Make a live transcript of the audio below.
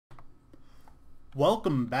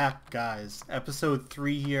Welcome back, guys. Episode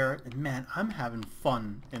 3 here, and man, I'm having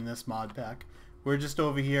fun in this mod pack. We're just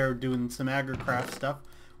over here doing some agricraft stuff.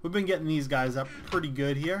 We've been getting these guys up pretty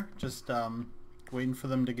good here, just waiting for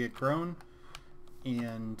them to get grown.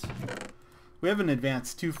 And we haven't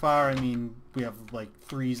advanced too far. I mean, we have like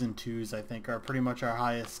 3s and 2s, I think, are pretty much our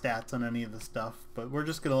highest stats on any of the stuff. But we're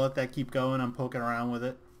just going to let that keep going. I'm poking around with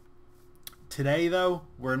it. Today, though,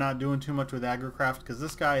 we're not doing too much with agricraft because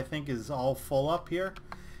this guy, I think, is all full up here.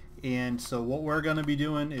 And so what we're going to be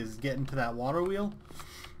doing is getting to that water wheel.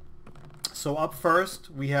 So up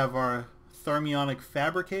first, we have our thermionic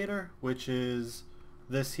fabricator, which is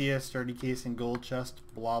this here, sturdy casing, gold chest,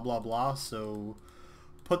 blah, blah, blah. So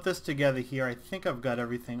put this together here. I think I've got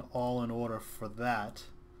everything all in order for that.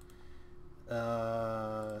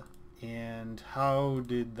 And how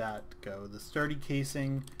did that go? The sturdy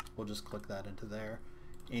casing, we'll just click that into there.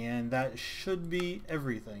 And that should be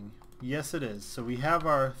everything. Yes, it is. So we have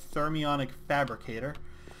our thermionic fabricator.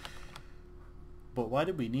 But why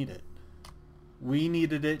did we need it? We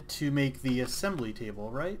needed it to make the assembly table,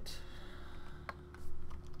 right?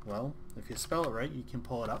 Well, if you spell it right, you can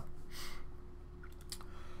pull it up.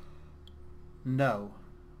 No.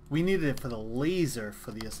 We needed it for the laser for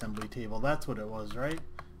the assembly table. That's what it was, right?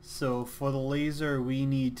 So for the laser, we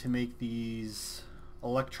need to make these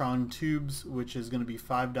electron tubes, which is going to be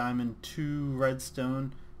 5 diamond, 2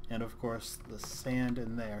 redstone, and of course the sand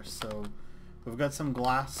in there. So we've got some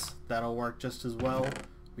glass that'll work just as well.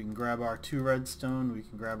 We can grab our 2 redstone, we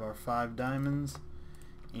can grab our 5 diamonds,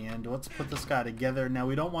 and let's put this guy together. Now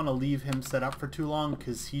we don't want to leave him set up for too long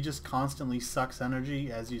because he just constantly sucks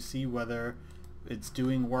energy. As you see, whether it's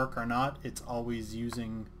doing work or not, it's always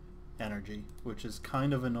using energy, which is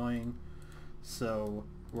kind of annoying. So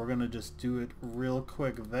we're gonna just do it real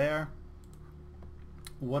quick there.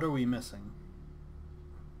 What are we missing?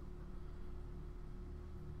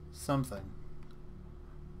 Something.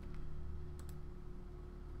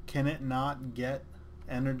 Can it not get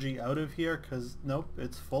energy out of here? Because nope,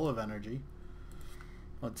 it's full of energy.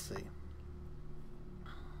 Let's see.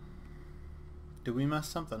 Did we mess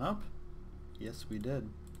something up? Yes, we did.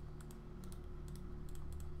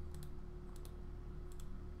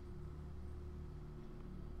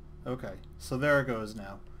 Okay, so there it goes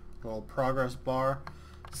now. A little progress bar.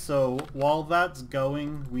 So while that's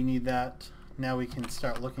going, we need that. Now we can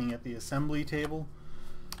start looking at the assembly table.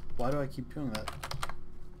 Why do I keep doing that?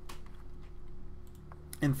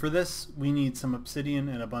 And for this, we need some obsidian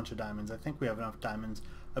and a bunch of diamonds. I think we have enough diamonds.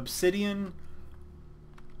 Obsidian,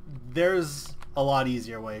 there's a lot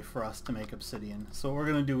easier way for us to make obsidian. So what we're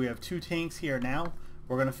going to do, we have 2 tanks here now.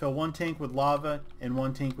 We're going to fill 1 tank with lava and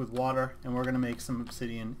 1 tank with water, and we're going to make some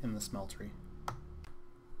obsidian in the smeltery.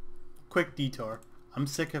 Quick detour. I'm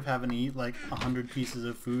sick of having to eat like 100 pieces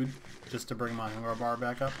of food just to bring my hunger bar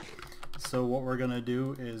back up. So what we're going to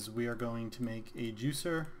do is we are going to make a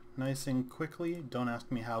juicer nice and quickly. Don't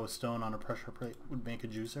ask me how a stone on a pressure plate would make a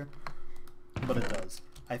juicer, but it does.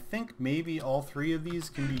 I think maybe all 3 of these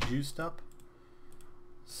can be juiced up.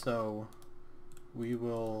 So we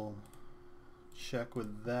will check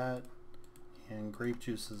with that, and grape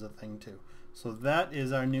juice is a thing too. So that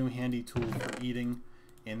is our new handy tool for eating,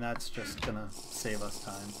 and that's just gonna save us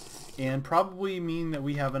time and probably mean that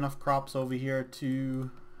we have enough crops over here to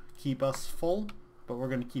keep us full, but we're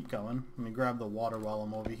gonna keep going. Let me grab the water while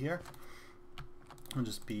I'm over here. It'll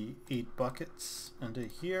just be 8 buckets into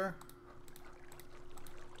here.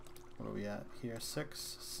 What are we at here?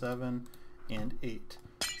 6, 7, and 8.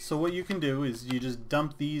 So what you can do is you just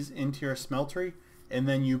dump these into your smeltery, and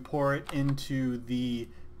then you pour it into the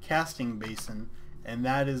casting basin, and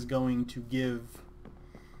that is going to give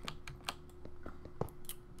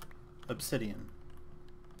obsidian.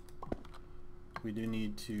 We do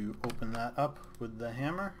need to open that up with the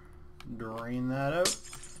hammer, drain that out,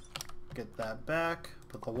 get that back,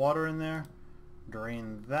 put the water in there,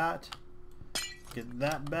 drain that, get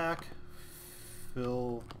that back,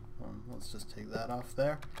 fill. Let's just take that off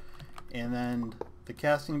there, and then the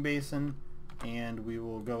casting basin, and we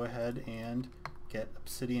will go ahead and get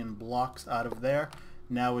obsidian blocks out of there.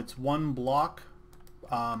 Now it's 1 block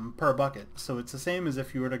per bucket, so it's the same as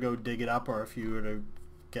if you were to go dig it up or if you were to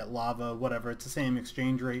get lava, whatever. It's the same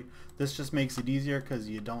exchange rate. This just makes it easier because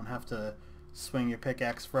you don't have to swing your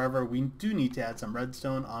pickaxe forever. We do need to add some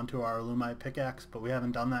redstone onto our alumite pickaxe, but we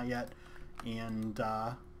haven't done that yet, and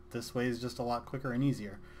this way is just a lot quicker and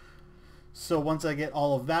easier. So once I get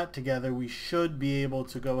all of that together, we should be able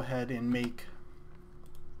to go ahead and make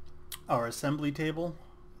our assembly table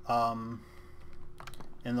and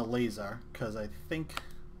the laser, because I think,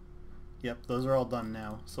 yep, those are all done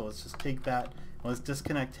now. So let's just take that Let's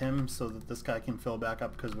disconnect him so that this guy can fill back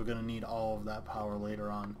up, because we're going to need all of that power later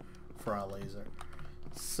on for our laser.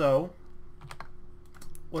 So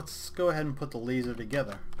let's go ahead and put the laser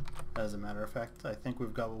together. As a matter of fact, I think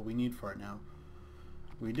we've got what we need for it now.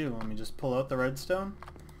 We do. Let me just pull out the redstone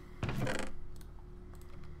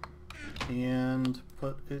and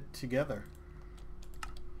put it together.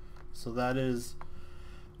 So that is,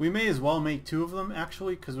 we may as well make 2 of them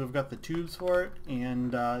actually, because we've got the tubes for it,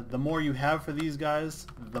 and the more you have for these guys,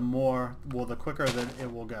 the quicker that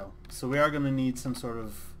it will go. So we are going to need some sort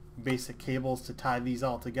of basic cables to tie these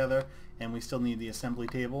all together, and we still need the assembly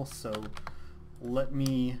table. So let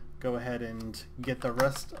me go ahead and get the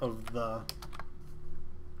rest of the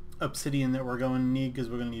obsidian that we're going to need, because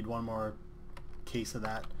we're going to need 1 more case of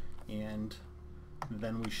that, and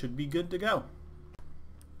then we should be good to go.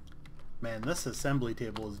 Man, this assembly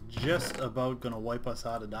table is just about going to wipe us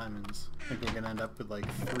out of diamonds. I think we're going to end up with like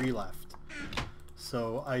 3 left.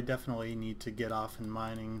 So I definitely need to get off in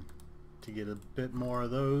mining to get a bit more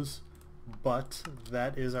of those. But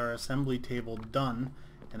that is our assembly table done,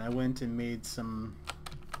 and I went and made some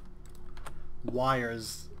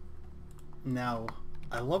wires. Now,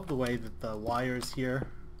 I love the way that the wires here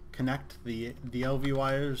connect, the LV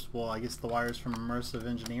wires, well, I guess the wires from Immersive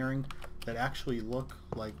Engineering, that actually look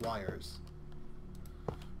like wires.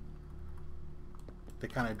 They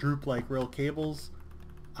kind of droop like real cables.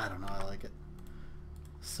 I don't know, I like it.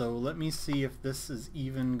 So let me see if this is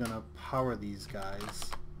even gonna power these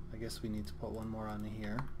guys. I guess we need to put 1 more on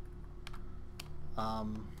here.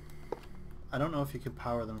 I don't know if you could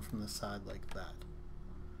power them from the side like that,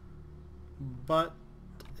 but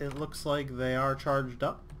it looks like they are charged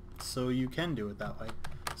up, so you can do it that way.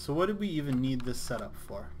 So what did we even need this setup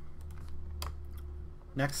for?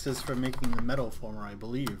 Next is for making the metal former, I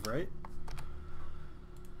believe, right?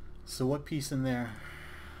 So what piece in there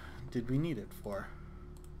did we need it for?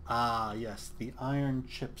 Ah, yes, the iron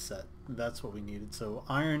chipset. That's what we needed. So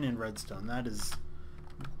iron and redstone, that is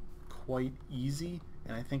quite easy,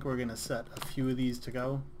 and I think we're going to set a few of these to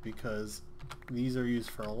go, because these are used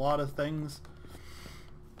for a lot of things.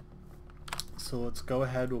 So let's go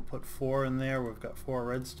ahead, we'll put 4 in there. We've got 4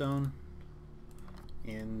 redstone,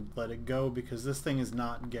 and let it go, because this thing is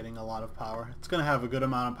not getting a lot of power. It's going to have a good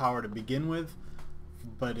amount of power to begin with,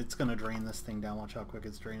 but it's going to drain this thing down. Watch how quick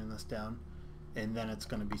it's draining this down, and then it's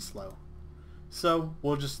going to be slow. So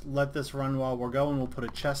we'll just let this run while we're going. We'll put a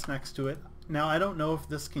chest next to it. Now I don't know if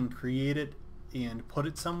this can create it and put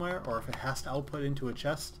it somewhere, or if it has to output into a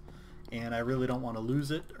chest, and I really don't want to lose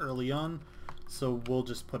it early on, so we'll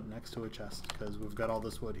just put it next to a chest, because we've got all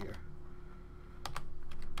this wood here.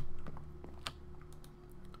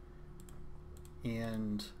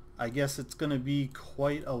 And I guess it's going to be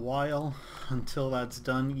quite a while until that's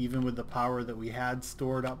done, even with the power that we had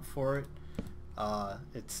stored up for it.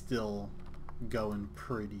 It's still going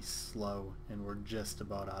pretty slow, and we're just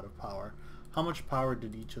about out of power. How much power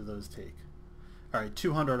did each of those take? Alright,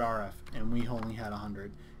 200 RF, and we only had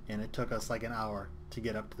 100, and it took us like an hour to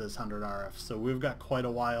get up to this 100 RF. So we've got quite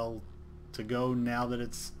a while to go now that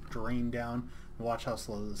it's drained down. Watch how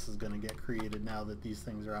slow this is going to get created now that these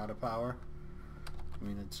things are out of power. I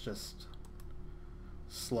mean, it's just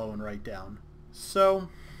slowing right down. So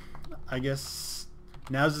I guess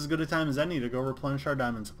now's as good a time as any to go replenish our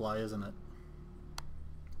diamond supply, isn't it?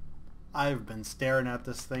 I've been staring at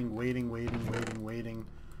this thing, waiting.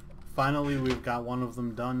 Finally, we've got one of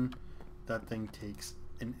them done. That thing takes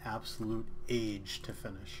an absolute age to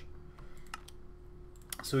finish.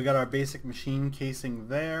 So we got our basic machine casing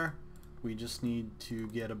there. We just need to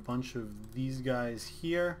get a bunch of these guys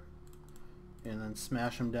here and then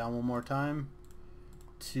smash them down 1 more time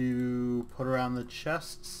to put around the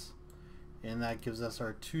chests, and that gives us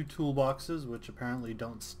our 2 toolboxes, which apparently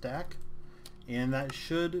don't stack. And that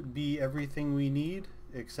should be everything we need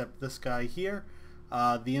except this guy here.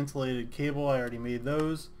 The insulated cable, I already made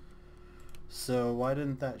those. So why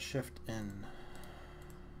didn't that shift in?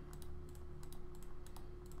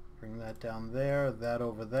 Bring that down there, that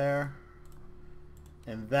over there,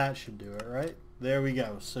 and that should do it, right? There we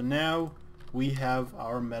go. So now we have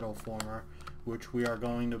our metal former, which we are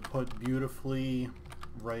going to put beautifully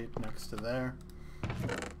right next to there.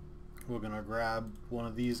 We're going to grab one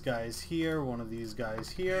of these guys here, one of these guys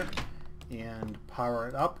here, and power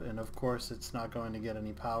it up. And of course it's not going to get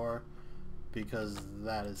any power because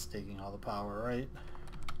that is taking all the power, right?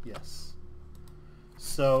 Yes.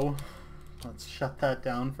 So let's shut that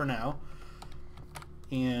down for now.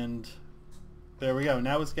 And there we go.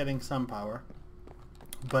 Now it's getting some power,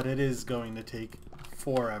 but it is going to take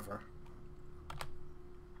forever.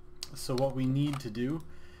 So what we need to do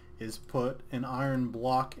is put an iron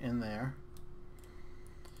block in there,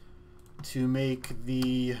 to make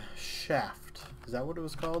the shaft. Is that what it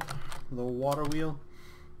was called? The water wheel?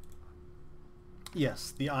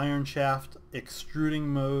 Yes, the iron shaft, extruding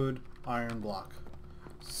mode, iron block.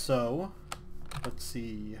 So, let's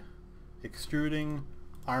see. Extruding,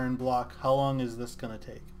 iron block. How long is this going to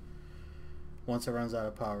take? Once it runs out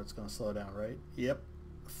of power, it's going to slow down, right? Yep.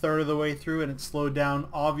 Third of the way through and it's slowed down.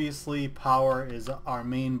 Obviously, power is our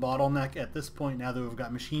main bottleneck at this point now that we've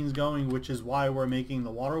got machines going, which is why we're making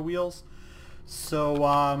the water wheels. So,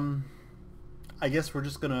 I guess we're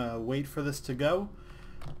just going to wait for this to go.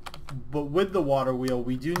 But with the water wheel,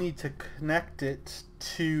 we do need to connect it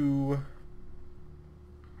to...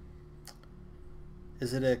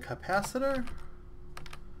 Is it a capacitor?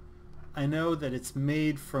 I know that it's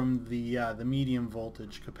made from the medium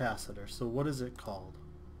voltage capacitor. So what is it called?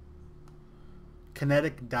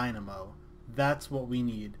 Kinetic dynamo. That's what we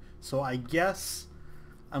need. So I guess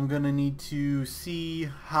I'm going to need to see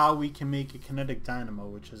how we can make a kinetic dynamo,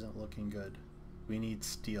 which isn't looking good. We need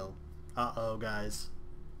steel. Uh-oh, guys.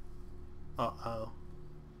 Uh-oh.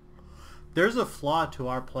 There's a flaw to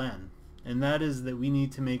our plan, and that is that we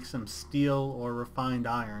need to make some steel or refined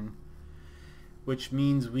iron, which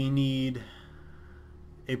means we need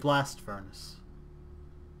a blast furnace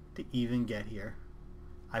to even get here.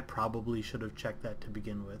 I probably should have checked that to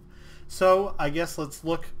begin with. So I guess let's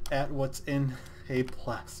look at what's in a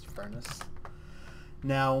blast furnace.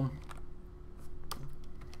 Now,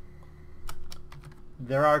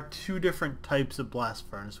 there are two different types of blast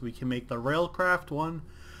furnace. We can make the railcraft one,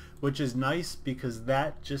 which is nice because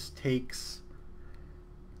that just takes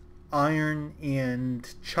iron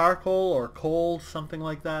and charcoal or coal, something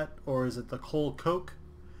like that, or is it the coal coke,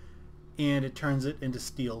 and it turns it into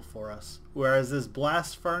steel for us. Whereas this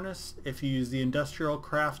blast furnace, if you use the industrial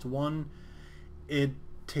craft one, it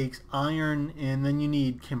takes iron and then you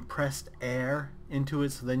need compressed air into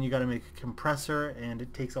it, so then you got to make a compressor and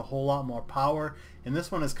it takes a whole lot more power. And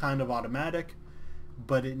this one is kind of automatic,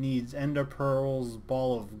 but it needs ender pearls,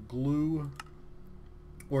 ball of glue,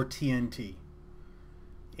 or TNT,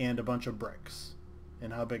 and a bunch of bricks.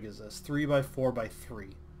 And how big is this? 3 by 4 by 3.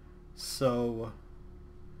 So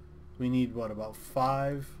we need what, about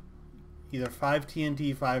 5? Either 5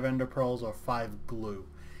 TNT, 5 ender pearls, or 5 glue.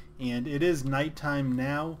 And it is nighttime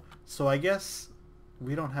now, so I guess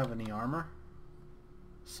we don't have any armor.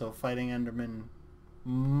 So fighting Enderman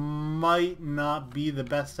might not be the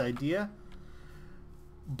best idea,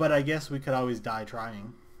 but I guess we could always die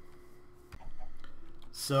trying.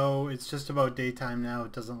 So it's just about daytime now.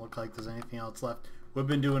 It doesn't look like there's anything else left. We've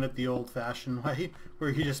been doing it the old-fashioned way,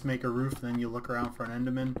 where you just make a roof, then you look around for an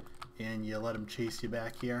Enderman, and you let him chase you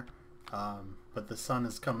back here. But the sun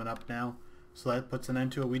is coming up now, so that puts an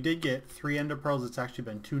end to it. We did get 3 ender pearls. It's actually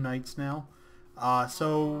been 2 nights now.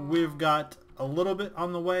 So we've got a little bit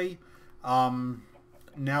on the way.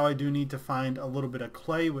 Now I do need to find a little bit of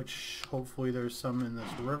clay, which hopefully there's some in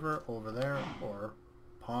this river over there, or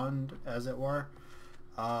pond as it were.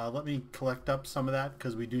 Let me collect up some of that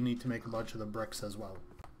because we do need to make a bunch of the bricks as well.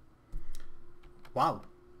 Wow,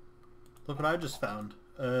 look what I just found.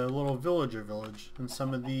 A little villager village and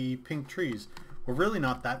some of the pink trees. We're really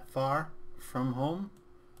not that far from home.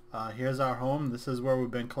 Here's our home. This is where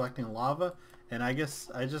we've been collecting lava, and I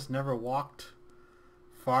guess I just never walked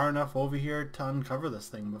far enough over here to uncover this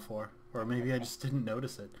thing before, or maybe I just didn't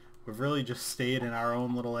notice it. We've really just stayed in our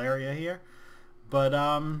own little area here, but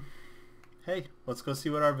hey, let's go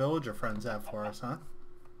see what our villager friends have for us, huh?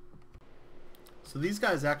 So these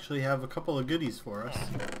guys actually have a couple of goodies for us.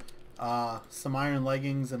 Some iron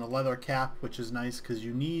leggings and a leather cap, which is nice because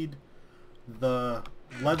you need the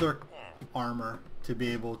leather armor to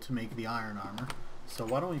be able to make the iron armor. So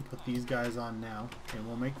why don't we put these guys on now, and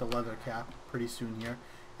we'll make the leather cap pretty soon here.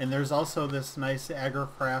 And there's also this nice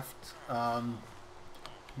agricraft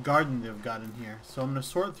garden they've got in here. So I'm going to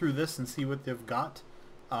sort through this and see what they've got.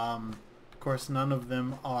 Of course, none of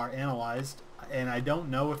them are analyzed, and I don't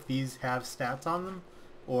know if these have stats on them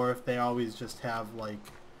or if they always just have like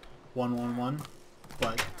 111.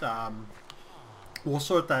 But we'll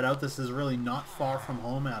sort that out. This is really not far from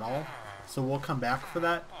home at all, so we'll come back for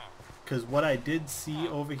that. Because what I did see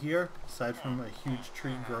over here, aside from a huge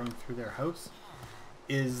tree growing through their house,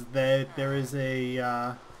 is that there is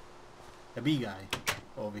a bee guy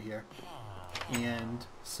over here. And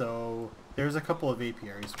so there's a couple of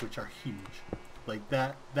apiaries, which are huge. Like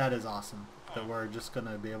that is awesome, that we're just going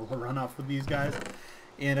to be able to run off with these guys.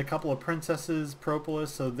 And a couple of princesses,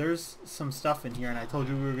 propolis, so there's some stuff in here. And I told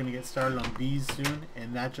you we were going to get started on bees soon,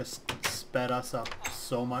 and that just sped us up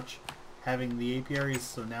so much, having the apiaries,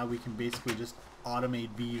 so now we can basically just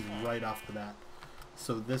automate bees right off the bat.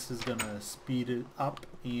 So this is going to speed it up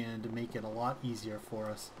and make it a lot easier for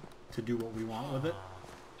us to do what we want with it.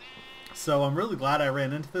 So I'm really glad I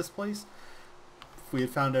ran into this place. If we had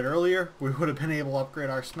found it earlier, we would have been able to upgrade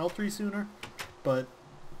our smeltery sooner, but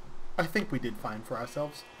I think we did fine for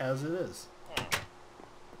ourselves as it is.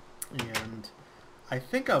 And I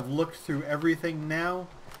think I've looked through everything now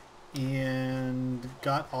and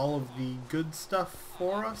got all of the good stuff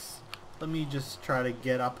for us. Let me just try to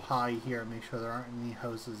get up high here and make sure there aren't any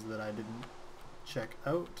houses that I didn't check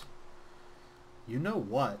out. You know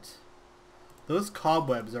what? Those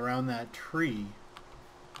cobwebs around that tree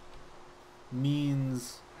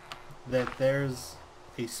means that there's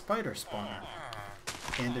a spider spawner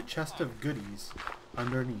and a chest of goodies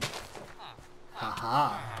underneath.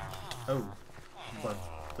 Haha. Oh, but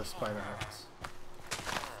the spider hurts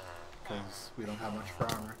because we don't have much for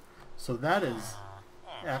armor. So that is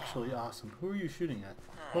actually awesome. Who are you shooting at?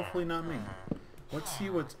 Hopefully not me. Let's see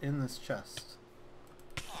what's in this chest.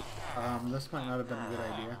 This might not have been a good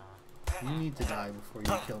idea. You need to die before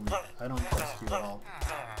you kill me. I don't trust you at all.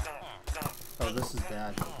 Oh, this is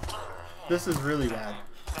bad. This is really bad.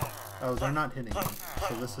 Oh, they're not hitting me,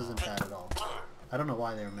 so this isn't bad at all. I don't know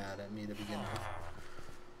why they're mad at me to begin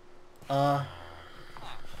with.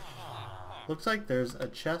 Looks like there's a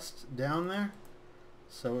chest down there.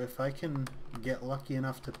 So if I can get lucky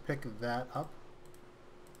enough to pick that up.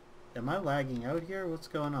 Am I lagging out here? What's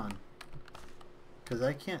going on? Because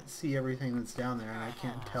I can't see everything that's down there, and I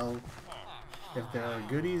can't tell if there are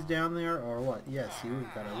goodies down there or what. Yes,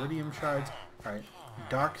 you've got iridium shards. Alright,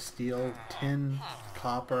 dark steel, tin,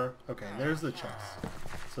 copper. Okay, there's the chest.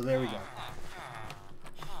 So there we go.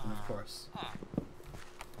 And of course.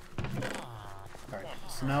 Alright,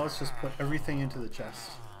 so now let's just put everything into the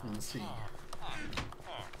chest and see.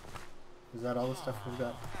 Is that all the stuff we've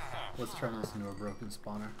got? Let's turn this into a broken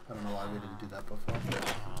spawner. I don't know why we didn't do that before.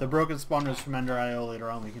 The broken spawner is from Ender.io. Later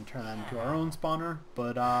on we can turn that into our own spawner.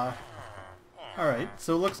 But, alright,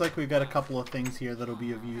 so it looks like we've got a couple of things here that'll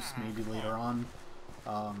be of use maybe later on.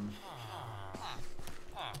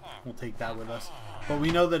 We'll take that with us. But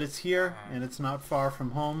we know that it's here, and it's not far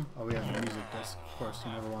from home. Oh, we have the music disc. Of course,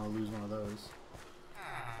 you never want to lose one of those.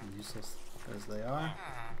 Useless as they are.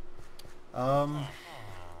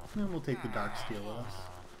 And we'll take the dark steel with us.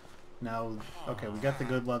 Now, okay, we got the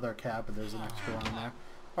good leather cap, but there's an extra one in there.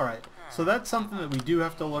 Alright, so that's something that we do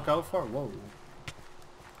have to look out for. Whoa.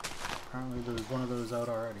 Apparently there's one of those out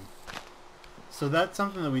already. So that's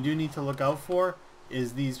something that we do need to look out for,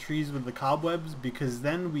 is these trees with the cobwebs, because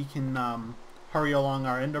then we can hurry along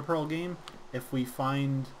our ender pearl game if we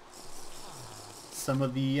find some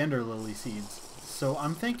of the ender lily seeds. So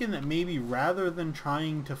I'm thinking that maybe rather than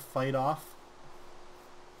trying to fight off...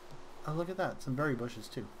 Oh, look at that, some berry bushes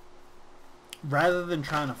too. Rather than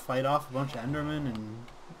trying to fight off a bunch of endermen and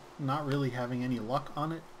not really having any luck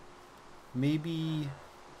on it, maybe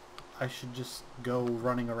I should just go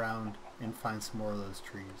running around and find some more of those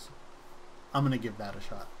trees. I'm gonna give that a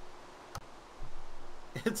shot.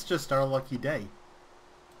 It's just our lucky day.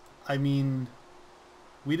 I mean,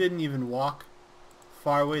 we didn't even walk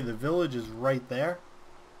far away. The village is right there,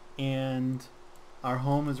 and our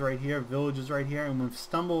home is right here, village is right here, and we've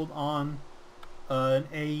stumbled on an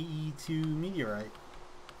AE2 meteorite,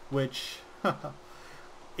 which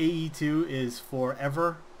AE2 is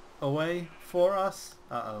forever away for us.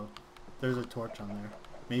 Uh-oh, there's a torch on there.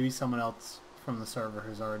 Maybe someone else from the server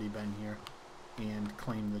has already been here and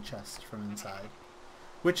claimed the chest from inside,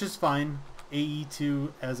 which is fine.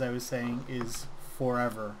 AE2, as I was saying, is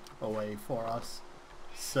forever away for us.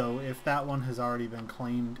 So if that one has already been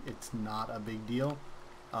claimed, it's not a big deal.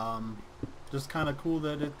 Just kind of cool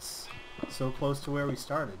that it's so close to where we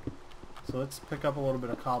started. So let's pick up a little bit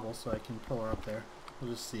of cobble so I can pull her up there.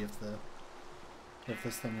 We'll just see if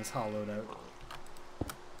this thing is hollowed out.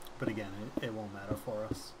 But again, it won't matter for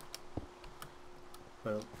us.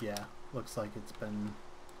 But yeah, looks like it's been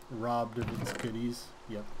robbed of its goodies.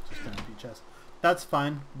 Yep, just an empty chest. That's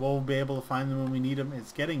fine. We'll be able to find them when we need them.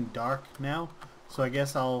 It's getting dark now, so I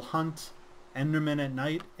guess I'll hunt endermen at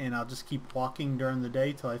night, and I'll just keep walking during the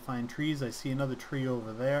day till I find trees. I see another tree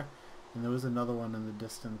over there, and there was another one in the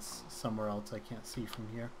distance somewhere else I can't see from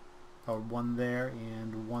here. Oh, one there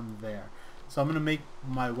and one there. So I'm going to make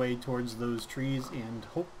my way towards those trees and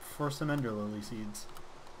hope for some ender lily seeds.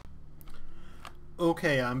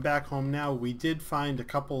 Okay, I'm back home now. We did find a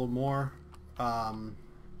couple more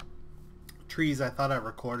trees. I thought I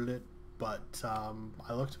recorded it, but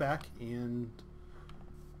I looked back and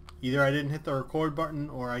either I didn't hit the record button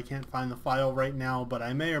or I can't find the file right now, but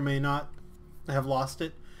I may or may not have lost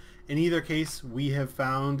it. In either case, we have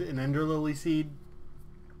found an ender lily seed,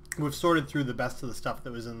 we've sorted through the best of the stuff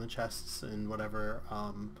that was in the chests and whatever.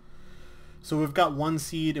 So we've got 1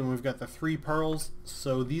 seed and we've got the 3 pearls.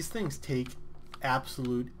 So these things take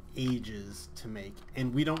absolute ages to make,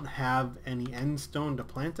 and we don't have any end stone to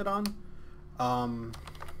plant it on.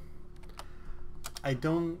 I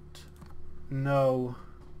don't know.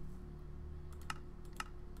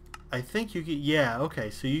 I think you can, yeah, okay,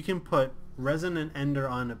 so you can put resin and ender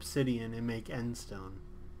on obsidian and make end stone.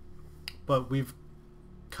 But we've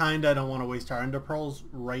kinda don't want to waste our ender pearls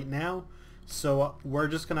right now, so we're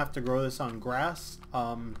just gonna have to grow this on grass.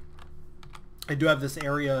 I do have this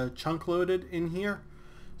area chunk loaded in here,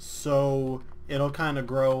 so it'll kind of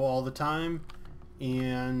grow all the time,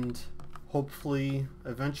 and hopefully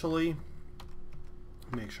eventually,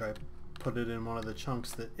 make sure I put it in one of the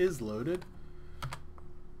chunks that is loaded.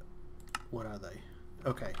 What are they?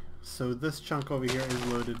 Okay, so this chunk over here is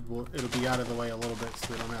loaded. It'll be out of the way a little bit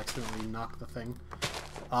so we don't accidentally knock the thing.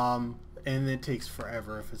 And it takes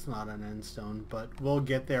forever if it's not an end stone, but we'll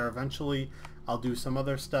get there eventually. I'll do some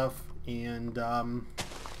other stuff, and I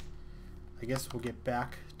guess we'll get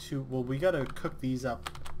back to, well, we gotta cook these up.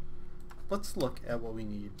 Let's look at what we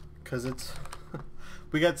need, because it's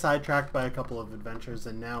we got sidetracked by a couple of adventures,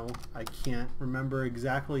 and now I can't remember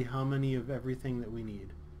exactly how many of everything that we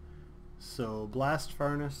need. So blast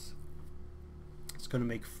furnace, it's going to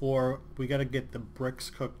make 4. We got to get the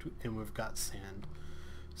bricks cooked, and we've got sand.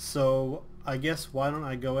 So I guess why don't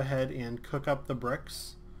I go ahead and cook up the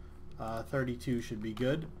bricks. 32 should be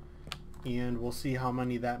good, and we'll see how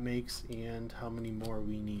many that makes and how many more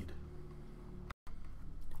we need.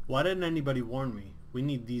 Why didn't anybody warn me? We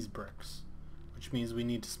need these bricks, which means we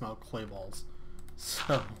need to smelt clay balls.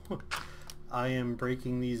 So I am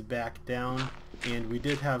breaking these back down, and we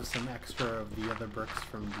did have some extra of the other bricks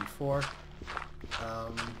from before,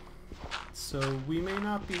 so we may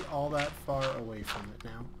not be all that far away from it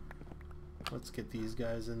now. Let's get these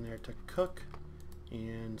guys in there to cook,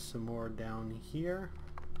 and some more down here.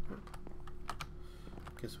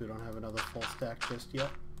 Guess we don't have another full stack just yet,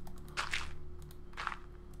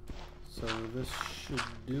 so this should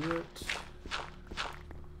do it.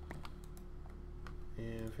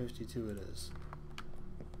 And 52 it is.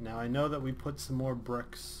 Now I know that we put some more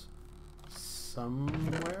bricks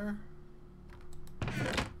somewhere.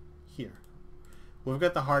 Here. We've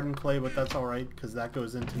got the hardened clay, but that's alright because that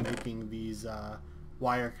goes into making these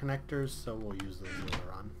wire connectors, so we'll use those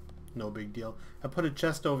later on. No big deal. I put a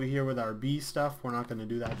chest over here with our bee stuff. We're not going to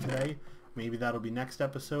do that today. Maybe that'll be next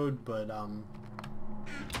episode, but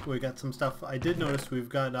we got some stuff. I did notice we've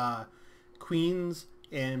got queens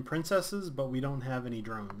and princesses, but we don't have any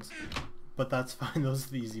drones. But that's fine, those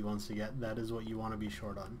are the easy ones to get. That is what you want to be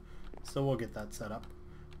short on. So we'll get that set up.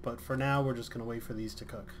 But for now, we're just going to wait for these to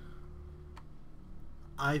cook.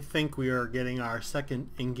 I think we are getting our second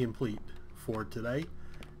incomplete for today.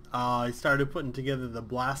 I started putting together the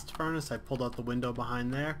blast furnace. I pulled out the window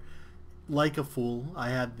behind there. Like a fool, I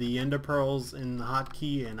had the ender pearls in the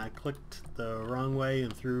hotkey, and I clicked the wrong way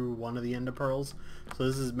and threw one of the ender pearls. So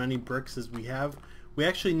this is as many bricks as we have. We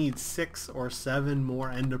actually need 6 or 7 more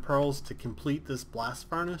ender pearls to complete this blast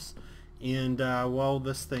furnace, and well,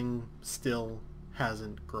 this thing still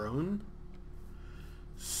hasn't grown,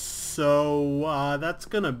 so that's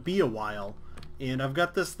gonna be a while. And I've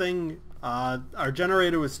got this thing, our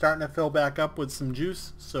generator was starting to fill back up with some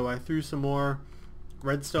juice, so I threw some more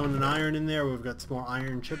redstone and iron in there. We've got some more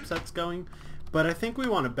iron chipsets going, but I think we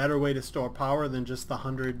want a better way to store power than just the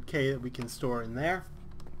 100K that we can store in there.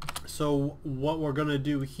 So what we're going to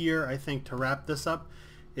do here, I think, to wrap this up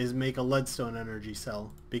is make a leadstone energy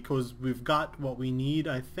cell, because we've got what we need,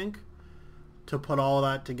 I think, to put all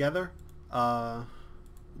of that together.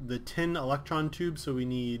 The tin electron tube, so we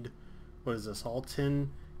need, what is this, all tin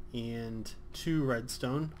and 2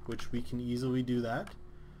 redstone, which we can easily do that.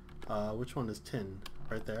 Which one is tin?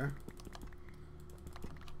 Right there.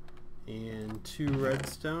 And 2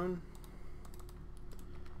 redstone.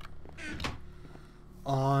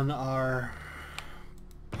 On our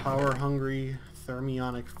power hungry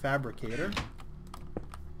thermionic fabricator,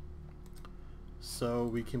 so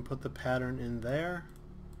we can put the pattern in there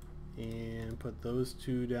and put those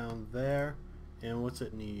 2 down there. And what's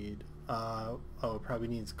it need? Oh, it probably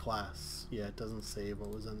needs glass. Yeah, it doesn't save what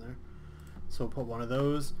was in there, so we'll put one of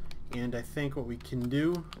those. And I think what we can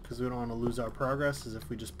do, because we don't want to lose our progress, is if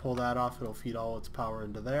we just pull that off, it'll feed all its power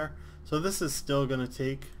into there. So this is still going to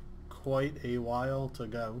take quite a while to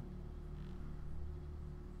go,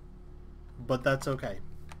 but that's okay.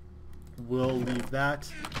 We'll leave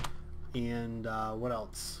that, and what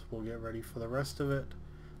else? We'll get ready for the rest of it.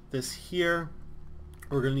 This here,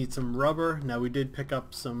 we're gonna need some rubber. Now we did pick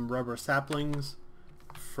up some rubber saplings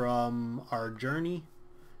from our journey,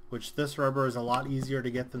 which this rubber is a lot easier to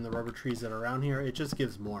get than the rubber trees that are around here. It just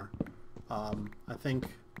gives more. I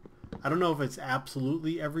don't know if it's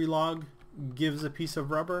absolutely every log gives a piece of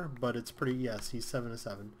rubber, but it's pretty, yes, he's 7 to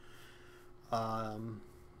 7.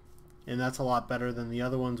 And that's a lot better than the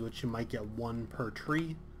other ones, which you might get 1 per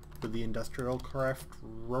tree with the industrial craft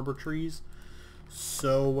rubber trees.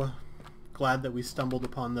 So glad that we stumbled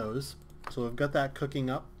upon those. So we've got that cooking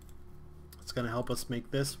up. It's going to help us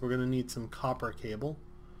make this. We're going to need some copper cable,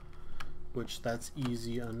 which that's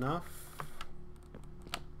easy enough.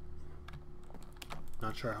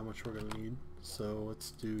 Not sure how much we're going to need. So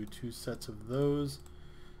let's do 2 sets of those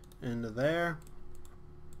into there.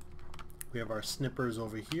 We have our snippers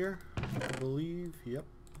over here, I believe. Yep.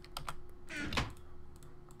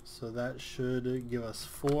 So that should give us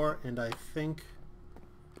 4, and I think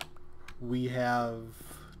we have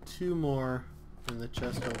 2 more in the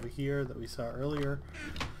chest over here that we saw earlier.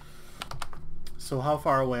 So how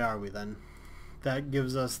far away are we then? That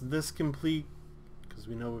gives us this complete, because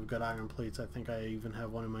we know we've got iron plates. I think I even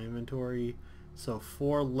have one in my inventory. So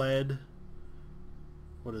 4 lead.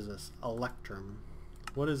 What is this? Electrum.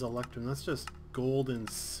 What is electrum? That's just gold and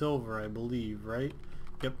silver, I believe, right?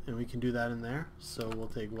 Yep, and we can do that in there. So we'll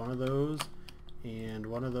take one of those and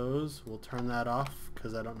one of those. We'll turn that off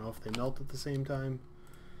because I don't know if they melt at the same time.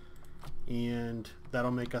 And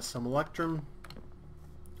that'll make us some electrum.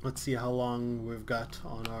 Let's see how long we've got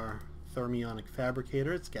on our thermionic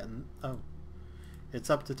fabricator. It's getting, oh, it's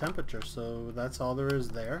up to temperature, so that's all there is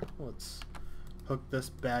there. Let's hook this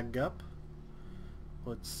bag up.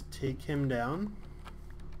 Let's take him down.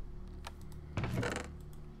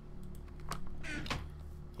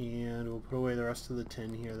 And we'll put away the rest of the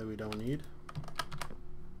tin here that we don't need.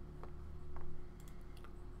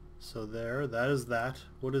 So there, that is that.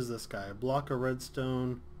 What is this guy? A block of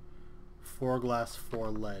redstone, 4 glass, 4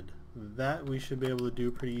 lead. That we should be able to do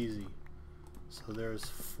pretty easy. So there's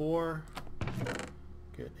 4.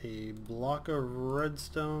 Get a block of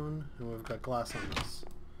redstone, and we've got glass on this.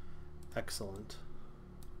 Excellent.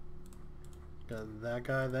 Got that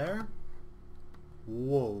guy there.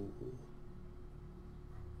 Whoa.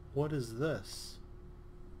 What is this?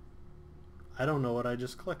 I don't know what I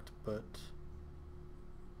just clicked, but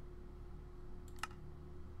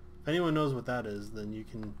if anyone knows what that is, then you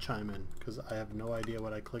can chime in, because I have no idea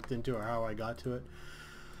what I clicked into or how I got to it.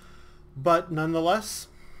 But nonetheless,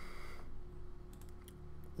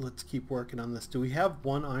 let's keep working on this. Do we have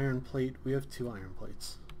 1 iron plate? We have 2 iron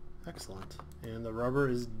plates. Excellent. And the rubber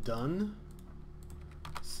is done.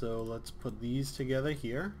 So let's put these together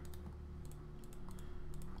here.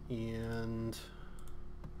 And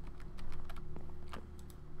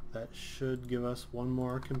that should give us 1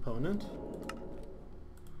 more component.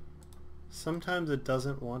 Sometimes it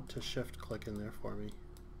doesn't want to shift click in there for me.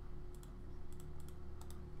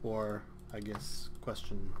 Or I guess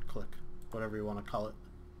question click, whatever you want to call it.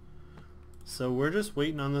 So we're just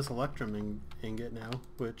waiting on this electrum ingot now,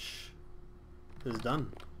 which is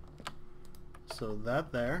done. So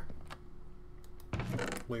that there.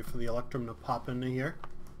 Wait for the electrum to pop into here.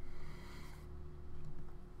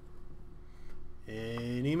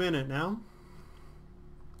 Any minute now.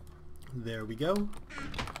 There we go.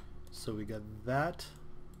 So we got that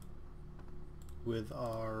with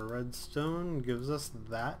our redstone, gives us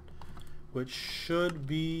that, which should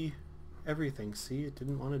be everything. See, it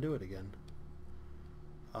didn't want to do it again.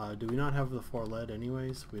 Do we not have the 4 lead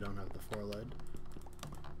anyways? We don't have the 4 lead.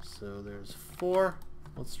 So there's 4.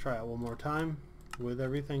 Let's try it one more time with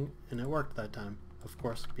everything, and it worked that time, of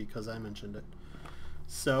course, because I mentioned it.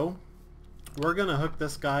 So we're gonna hook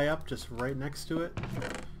this guy up just right next to it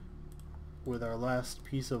with our last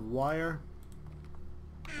piece of wire.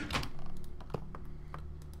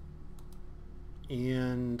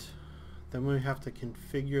 And then we have to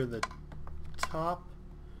configure the top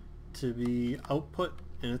to be output,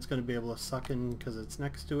 and it's going to be able to suck in because it's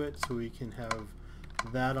next to it, so we can have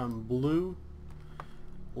that on blue.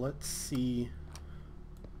 Let's see.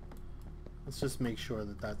 Let's just make sure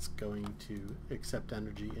that that's going to accept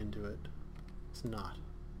energy into it. It's not.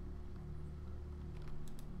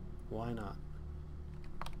 Why not?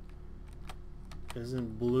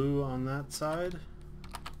 Isn't blue on that side?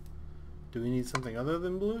 Do we need something other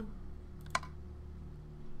than blue?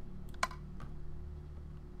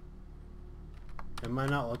 Am I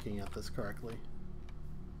not looking at this correctly?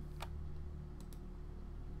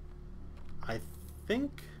 I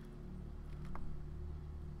think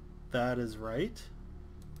that is right.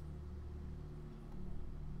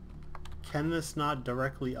 Can this not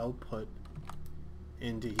directly output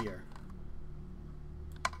into here?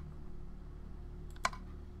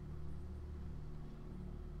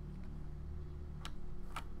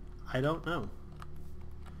 I don't know.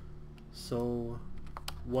 So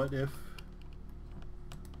what if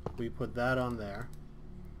we put that on there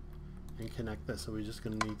and connect this? So we're just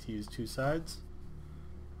going to need to use two sides.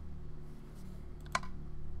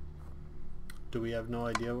 Do we have no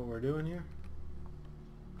idea what we're doing here?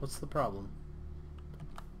 What's the problem?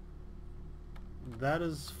 That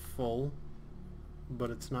is full, but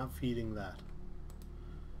it's not feeding that.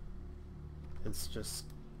 It's just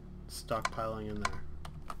stockpiling in there.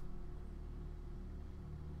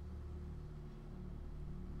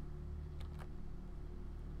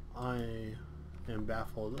 I am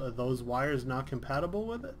baffled. Are those wires not compatible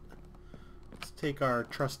with it? Let's take our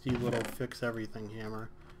trusty little fix everything hammer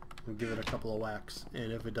and give it a couple of whacks,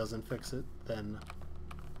 and if it doesn't fix it, then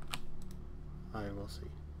I will see.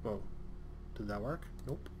 Whoa, did that work?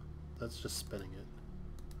 Nope, that's just spinning it.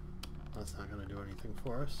 That's not going to do anything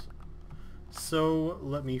for us. So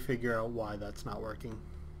let me figure out why that's not working.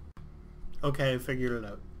 Okay, I figured it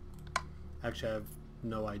out. Actually, I have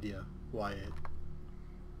no idea why it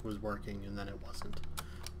was working and then it wasn't.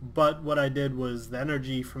 But what I did was the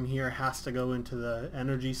energy from here has to go into the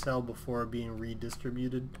energy cell before being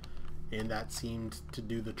redistributed, and that seemed to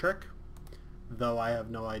do the trick, though I have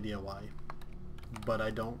no idea why. But I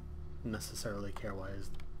don't necessarily care why, as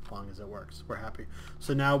long as it works. We're happy.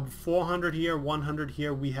 So now 400 here, 100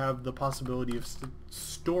 here, we have the possibility of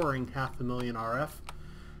storing 500,000 RF,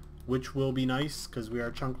 which will be nice because we are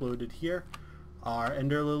chunk loaded here. Our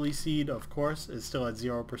Ender Lily seed, of course, is still at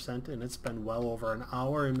 0%, and it's been well over an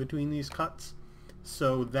hour in between these cuts.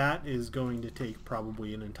 So that is going to take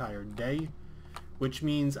probably an entire day, which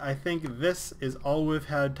means I think this is all we've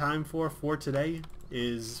had time for today,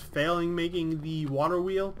 is failing making the water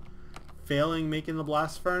wheel, failing making the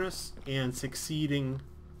blast furnace, and succeeding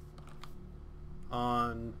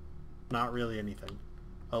on not really anything.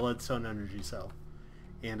 A leadstone energy cell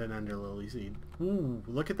and an Ender Lily seed. Ooh,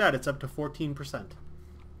 look at that, it's up to 14%.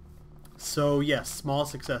 So yes, small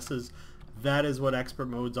successes. That is what expert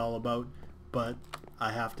mode's all about, but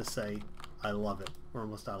I have to say, I love it. We're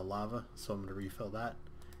almost out of lava, so I'm going to refill that,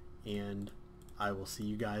 and I will see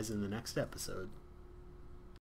you guys in the next episode.